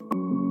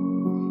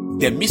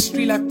The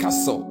Mystery Life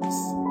Capsules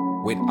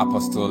with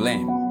Apostle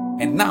Lem.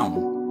 And now,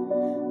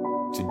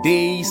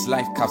 today's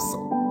life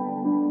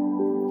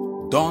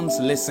capsule. Don't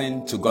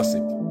listen to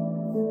gossip.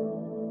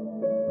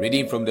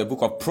 Reading from the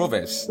book of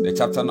Proverbs, the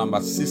chapter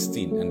number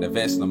 16 and the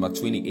verse number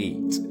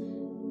 28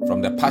 from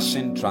the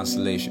Passion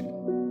Translation.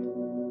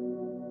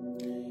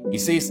 It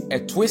says, a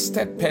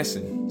twisted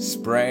person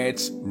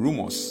spreads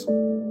rumors.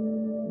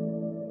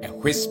 A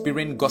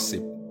whispering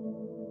gossip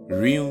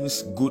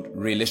ruins good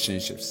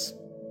relationships.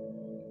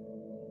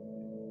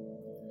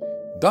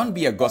 Don't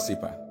be a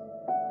gossiper.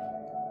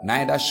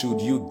 Neither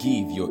should you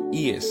give your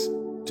ears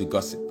to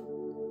gossip.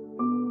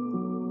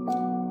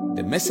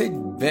 The Message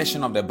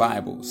version of the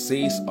Bible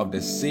says of the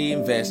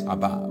same verse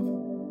above,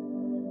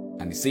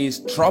 and it says,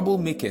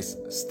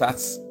 troublemakers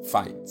starts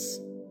fights.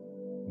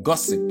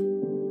 Gossip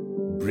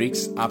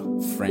breaks up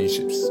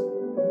friendships.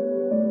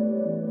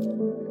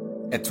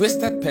 A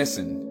twisted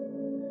person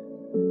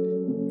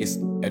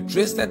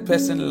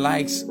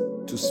likes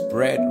to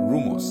spread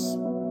rumors.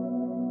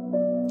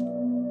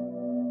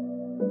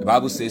 The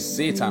Bible says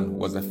Satan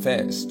was the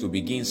first to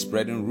begin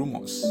spreading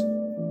rumors.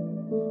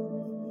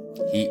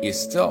 He is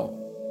still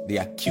the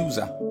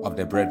accuser of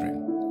the brethren.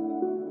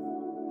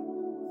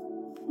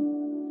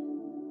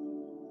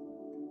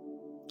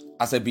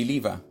 As a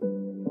believer,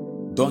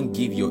 don't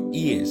give your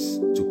ears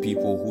to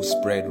people who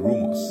spread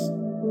rumors.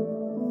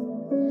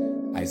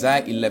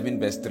 Isaiah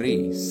 11 verse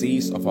 3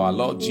 says of our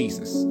Lord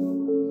Jesus,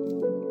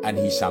 and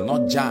he shall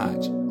not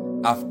judge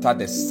after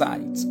the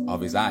sight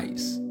of his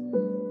eyes,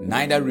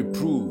 neither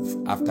reprove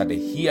after the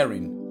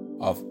hearing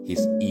of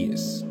his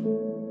ears.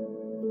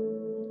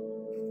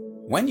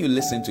 When you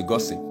listen to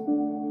gossip,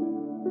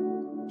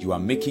 you are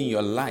making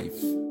your life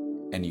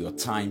and your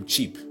time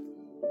cheap.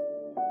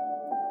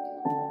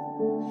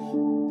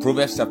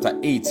 Proverbs chapter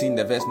 18,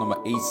 the verse number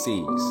 8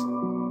 says,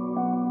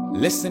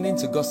 listening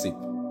to gossip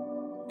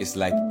is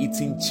like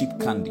eating cheap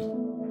candy.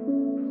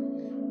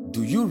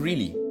 Do you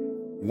really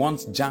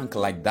want junk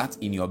like that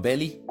in your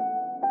belly?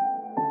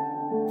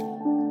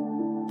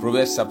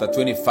 Proverbs chapter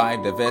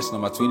 25, the verse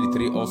number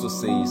 23 also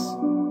says,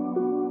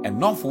 a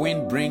north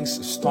wind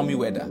brings stormy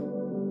weather,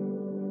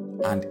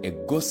 and a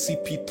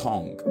gossipy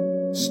tongue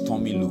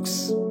stormy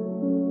looks.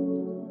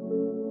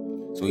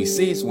 So he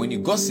says, when you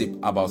gossip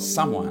about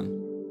someone,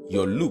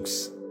 your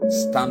looks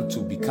stand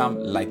to become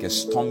like a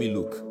stormy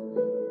look,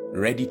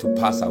 ready to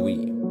pass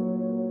away.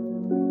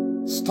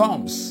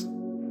 Storms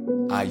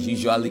are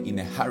usually in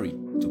a hurry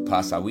to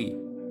pass away.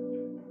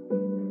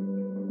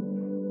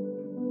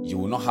 You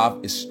will not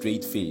have a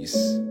straight face.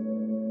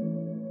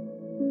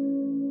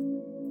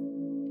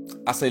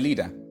 As a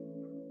leader,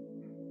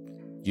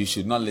 you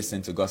should not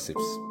listen to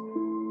gossips.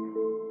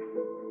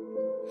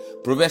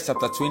 Proverbs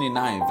chapter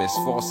 29 verse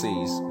 4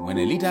 says, when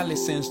a leader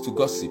listens to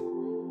gossip,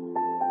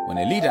 when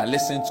a leader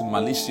listens to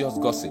malicious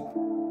gossip,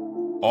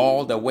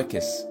 all the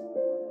workers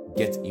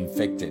get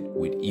infected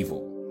with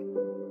evil.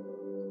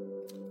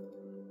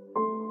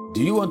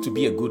 Do you want to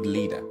be a good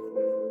leader?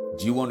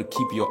 Do you want to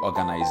keep your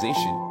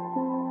organization?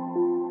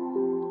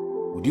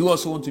 Would you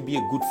also want to be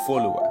a good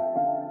follower?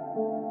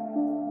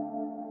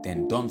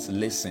 Then don't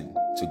listen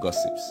to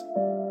gossips.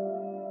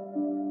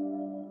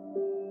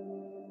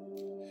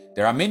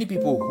 There are many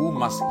people who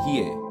must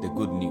hear the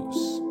good news.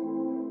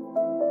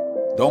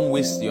 Don't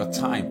waste your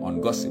time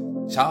on gossip.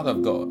 Child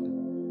of God,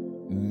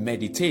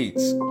 meditate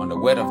on the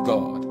word of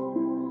God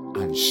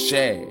and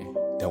share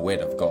the word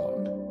of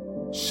God.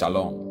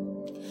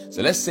 Shalom.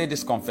 So let's say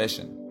this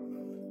confession.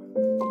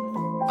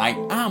 I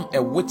am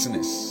a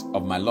witness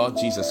of my Lord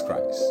Jesus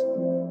Christ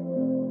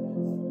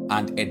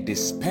and a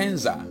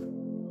dispenser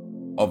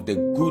of the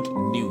good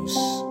news.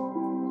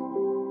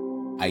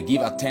 I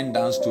give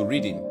attendance to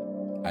reading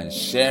and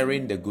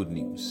sharing the good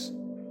news.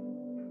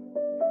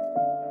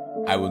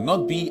 I will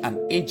not be an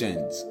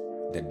agent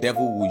the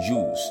devil will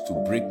use to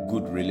break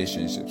good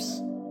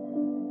relationships.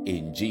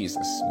 In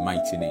Jesus'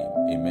 mighty name,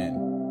 amen.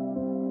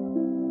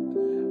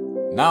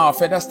 Now our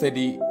further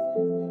study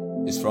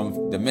is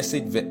from the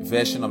Message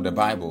version of the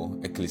Bible,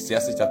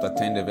 Ecclesiastes chapter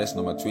 10, the verse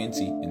number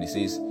 20, and it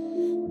says,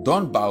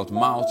 don't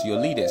badmouth your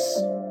leaders,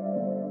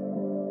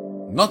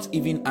 not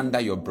even under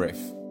your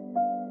breath,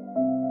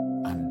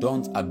 and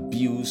don't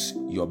abuse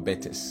your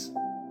betters,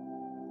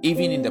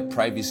 even in the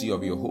privacy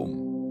of your home.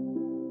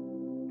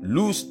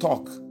 Loose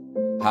talk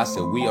has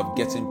a way of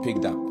getting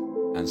picked up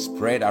and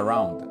spread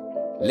around.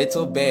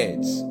 Little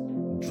birds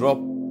drop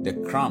the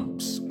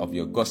crumbs of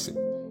your gossip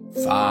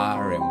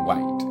far and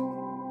wide.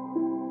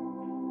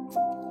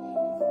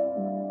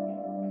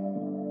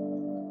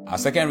 Our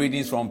second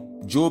reading is from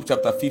Job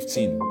chapter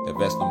 15, the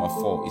verse number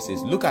 4. It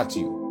says, look at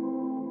you.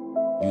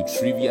 You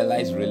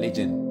trivialize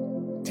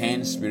religion,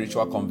 turn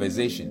spiritual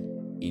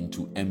conversation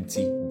into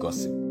empty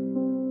gossip.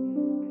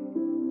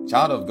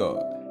 Child of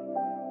God,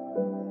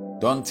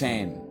 don't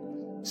turn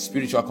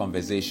spiritual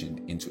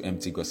conversation into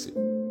empty gossip.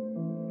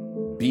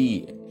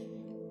 Be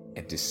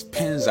a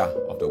dispenser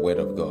of the word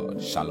of God.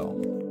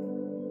 Shalom.